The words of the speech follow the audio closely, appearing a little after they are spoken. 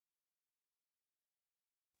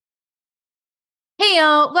Hey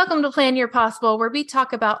y'all, welcome to Plan Your Possible, where we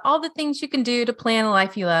talk about all the things you can do to plan a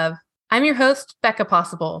life you love. I'm your host, Becca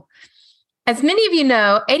Possible. As many of you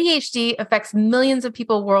know, ADHD affects millions of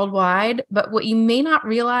people worldwide, but what you may not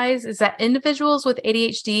realize is that individuals with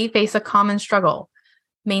ADHD face a common struggle: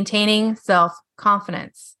 maintaining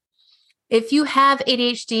self-confidence. If you have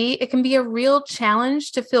ADHD, it can be a real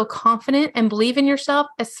challenge to feel confident and believe in yourself,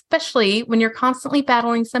 especially when you're constantly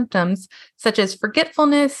battling symptoms such as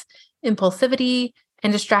forgetfulness, impulsivity,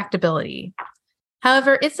 and distractibility.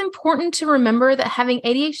 However, it's important to remember that having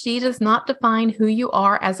ADHD does not define who you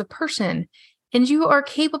are as a person, and you are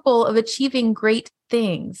capable of achieving great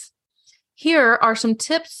things. Here are some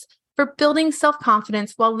tips for building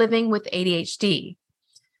self-confidence while living with ADHD.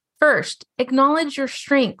 First, acknowledge your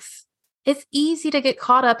strengths. It's easy to get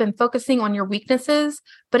caught up in focusing on your weaknesses,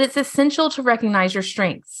 but it's essential to recognize your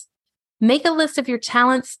strengths. Make a list of your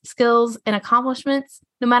talents, skills, and accomplishments,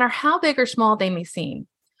 no matter how big or small they may seem.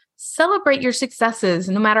 Celebrate your successes,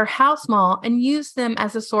 no matter how small, and use them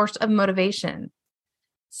as a source of motivation.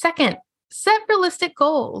 Second, set realistic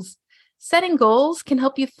goals. Setting goals can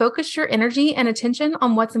help you focus your energy and attention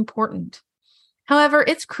on what's important. However,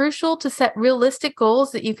 it's crucial to set realistic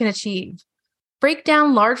goals that you can achieve. Break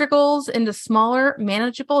down larger goals into smaller,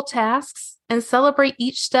 manageable tasks and celebrate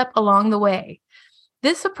each step along the way.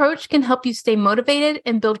 This approach can help you stay motivated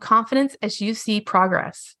and build confidence as you see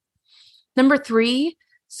progress. Number 3,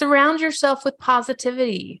 surround yourself with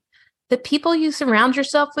positivity. The people you surround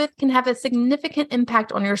yourself with can have a significant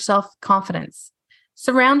impact on your self-confidence.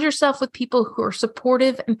 Surround yourself with people who are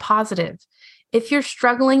supportive and positive. If you're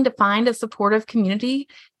struggling to find a supportive community,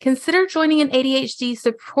 consider joining an ADHD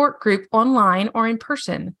support group online or in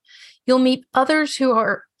person. You'll meet others who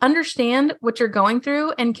understand what you're going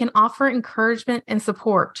through and can offer encouragement and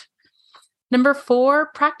support. Number 4,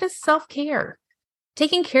 practice self-care.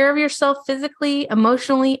 Taking care of yourself physically,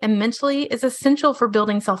 emotionally, and mentally is essential for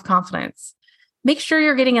building self-confidence. Make sure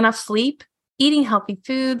you're getting enough sleep, eating healthy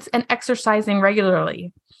foods, and exercising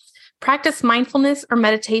regularly. Practice mindfulness or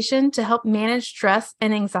meditation to help manage stress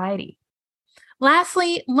and anxiety.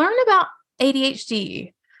 Lastly, learn about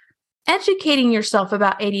ADHD. Educating yourself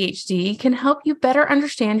about ADHD can help you better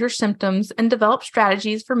understand your symptoms and develop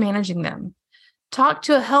strategies for managing them. Talk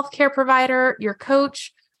to a healthcare provider, your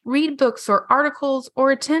coach, read books or articles, or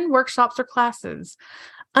attend workshops or classes.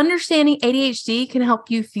 Understanding ADHD can help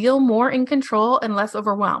you feel more in control and less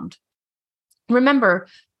overwhelmed. Remember,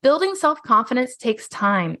 building self-confidence takes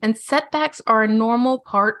time, and setbacks are a normal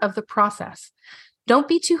part of the process. Don't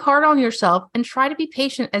be too hard on yourself and try to be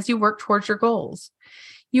patient as you work towards your goals.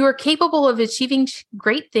 You are capable of achieving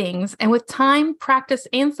great things, and with time, practice,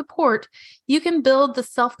 and support, you can build the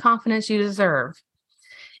self-confidence you deserve.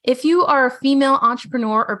 If you are a female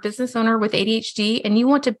entrepreneur or business owner with ADHD and you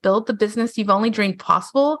want to build the business you've only dreamed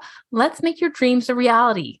possible, let's make your dreams a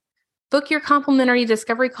reality. Book your complimentary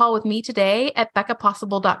discovery call with me today at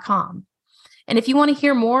beccapossible.com. And if you want to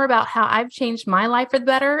hear more about how I've changed my life for the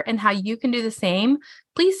better and how you can do the same,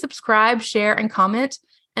 please subscribe, share, and comment.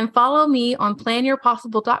 And follow me on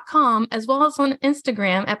planyourpossible.com as well as on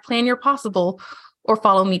Instagram at planyourpossible, or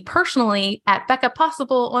follow me personally at Becca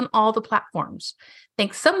Possible on all the platforms.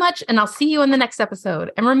 Thanks so much, and I'll see you in the next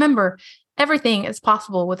episode. And remember, everything is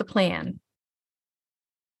possible with a plan.